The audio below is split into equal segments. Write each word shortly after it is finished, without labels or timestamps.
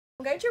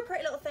I'm going to a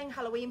Pretty Little Thing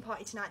Halloween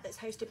party tonight that's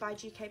hosted by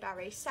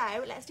GRWM.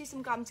 So let's do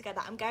some glam together.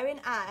 I'm going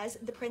as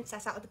the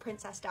princess out of the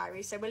Princess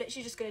Diaries. So we're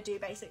literally just going to do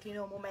basically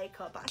normal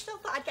makeup, but I still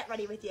thought I'd get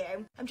ready with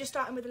you. I'm just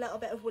starting with a little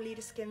bit of Woolly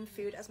to Skin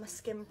Food as my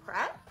skin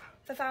prep.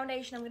 For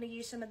foundation, I'm going to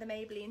use some of the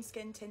Maybelline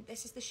Skin Tint.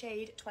 This is the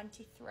shade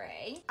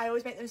 23. I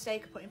always make the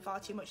mistake of putting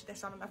far too much of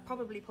this on, and I've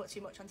probably put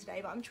too much on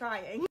today, but I'm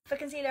trying. For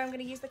concealer, I'm going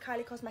to use the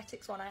Kylie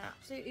Cosmetics one. I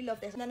absolutely love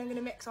this. And then I'm going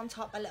to mix on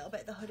top a little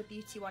bit of the Huda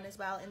Beauty one as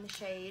well in the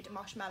shade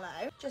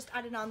Marshmallow. Just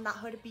adding on that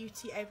Huda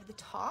Beauty over the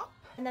top.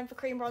 And then for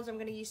cream bronzer, I'm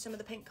going to use some of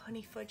the Pink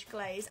Honey Fudge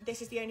Glaze.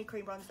 This is the only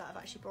cream bronzer that I've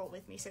actually brought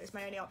with me, so it's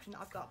my only option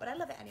that I've got, but I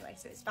love it anyway,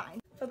 so it's fine.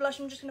 For blush,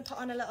 I'm just going to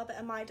put on a little bit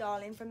of My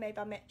Darling from Made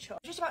by Mitchell.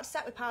 I'm just about to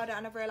set with powder,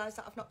 and I've realised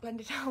that I've not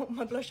blended out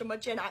my blush on my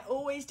chin. I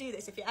always do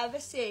this. If you ever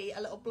see a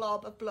little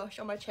blob of blush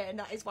on my chin,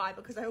 that is why,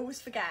 because I always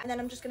forget. And then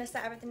I'm just going to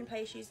set everything in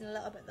place using a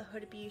little bit of the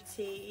Huda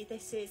Beauty.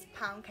 This is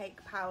Pound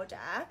Cake Powder.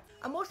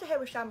 I'm also here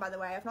with Shan, by the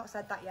way. I've not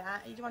said that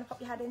yet. Do you want to pop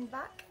your head in the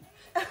back?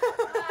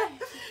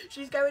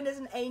 She's going as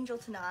an angel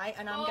tonight,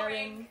 and I'm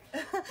going...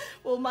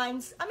 well,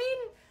 mine's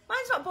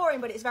not boring,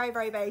 but it's very,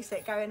 very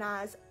basic, going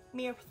as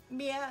Mia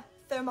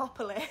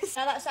Thermopolis.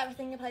 Now that's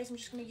everything in place, I'm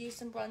just going to use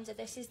some bronzer.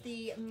 This is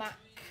the MAC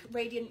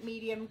Radiant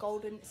Medium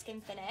Golden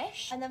Skin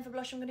Finish. And then for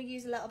blush, I'm going to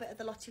use a little bit of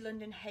the Lottie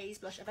London Haze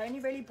blush. I've only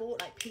really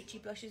bought like peachy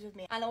blushes with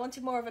me, and I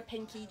wanted more of a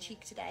pinky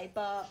cheek today,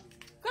 but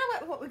I'm gonna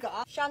work with what we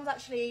got. Shan's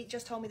actually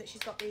just told me that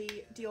she's got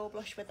the Dior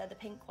blush with her, the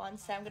pink one,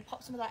 so I'm going to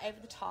pop some of that over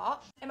the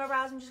top. In my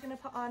brows, I'm just going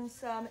to put on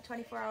some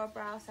 24-hour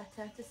brow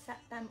setter to set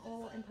them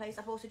all in place.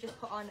 I've also just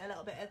put on a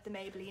little bit of the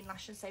Maybelline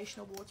Lash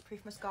Sensational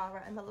Waterproof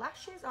Mascara, and the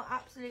lashes are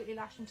absolutely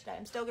lashing today.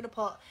 I'm still going to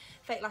put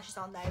fake lashes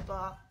on though,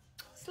 but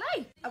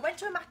slay. I went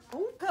to a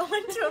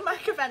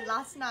MAC event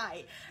last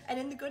night, and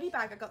in the goodie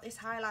bag I got this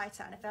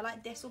highlighter, and I feel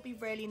like this will be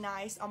really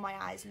nice on my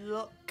eyes.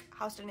 Look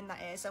how stunning that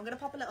is. So I'm going to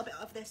pop a little bit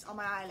of this on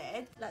my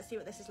eyelid. Let's see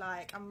what this is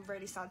like. I'm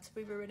really sad to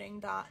be ruining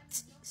that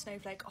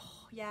snowflake.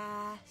 Oh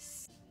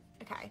yes.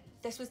 Okay,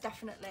 this was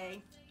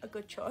definitely a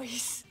good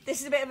choice.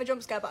 This is a bit of a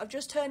jump scare, but I've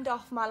just turned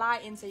off my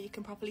lighting so you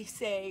can properly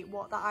see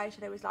what that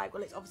eyeshadow is like.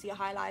 Well, it's obviously a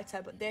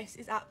highlighter, but this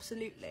is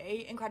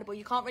absolutely incredible.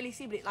 You can't really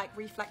see, but it like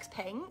reflects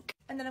pink.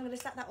 And then I'm going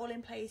to set that all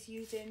in place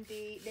using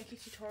the Nikki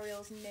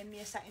Tutorials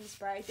Nimia Setting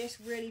Spray. This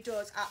really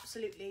does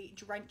absolutely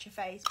drench your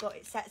face, but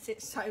it sets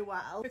it so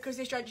well. Because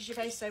this drenches your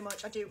face so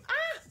much,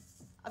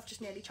 I've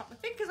just nearly chopped my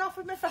fingers off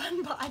with my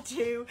fan, but I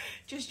do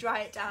just dry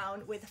it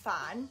down with a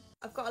fan.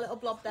 I've got a little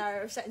blob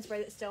there of setting spray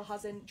that still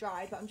hasn't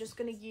dried, but I'm just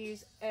going to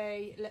use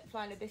a lip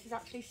liner. This is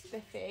actually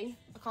Spiffy.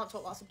 I can't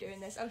talk whilst I'm doing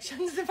this. Oh,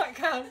 Shan's in the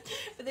background.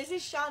 But this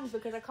is Shan's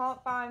because I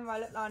can't find my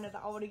lip liner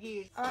that I want to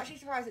use. I'm actually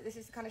surprised that this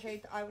is the kind of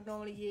shade that I would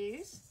normally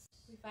use.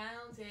 We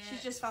found it.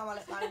 She's just found my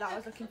lip liner that I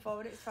was looking for,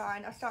 but it's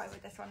fine. I started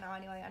with this one now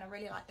anyway, and I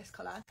really like this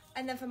colour.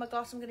 And then for my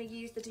gloss, I'm going to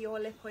use the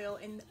Dior lip oil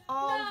in...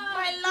 Oh, no.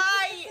 My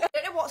light! I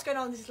don't know what's going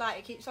on with this light.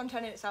 It keeps on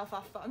turning itself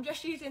off, but I'm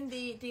just using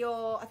the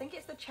Dior... I think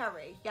it's the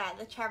Cherry. Yeah,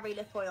 the Cherry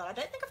lip oil. I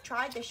don't think I've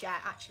tried this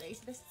yet, actually,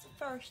 so this is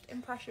first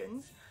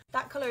impressions.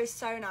 That colour is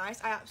so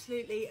nice. I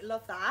absolutely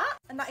love that.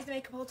 And that is the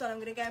makeup all done. I'm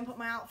going to go and put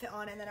my outfit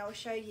on, and then I will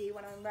show you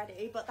when I'm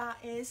ready. But that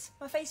is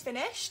my face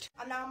finished.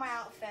 I'm now in my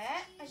outfit.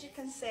 As you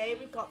can see,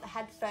 we've got the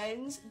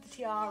headphones, the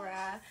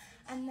tiara,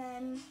 and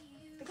then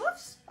the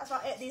gloves. That's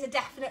about it. These are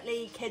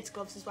definitely kids'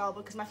 gloves as well,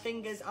 because my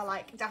fingers are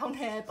like down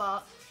here,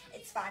 but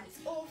it's fine. It's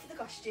all for the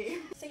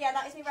costume. So yeah,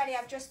 that is me ready.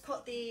 I've just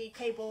put the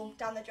cable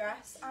down the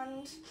dress,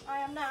 and I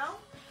am now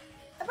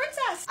a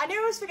princess. I knew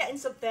I was forgetting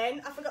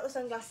something. I forgot the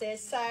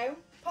sunglasses, so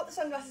pop the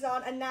sunglasses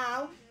on, and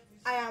now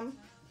I am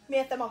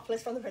Mia Thermopolis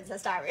from the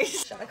Princess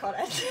Diaries. Shall I call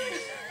it?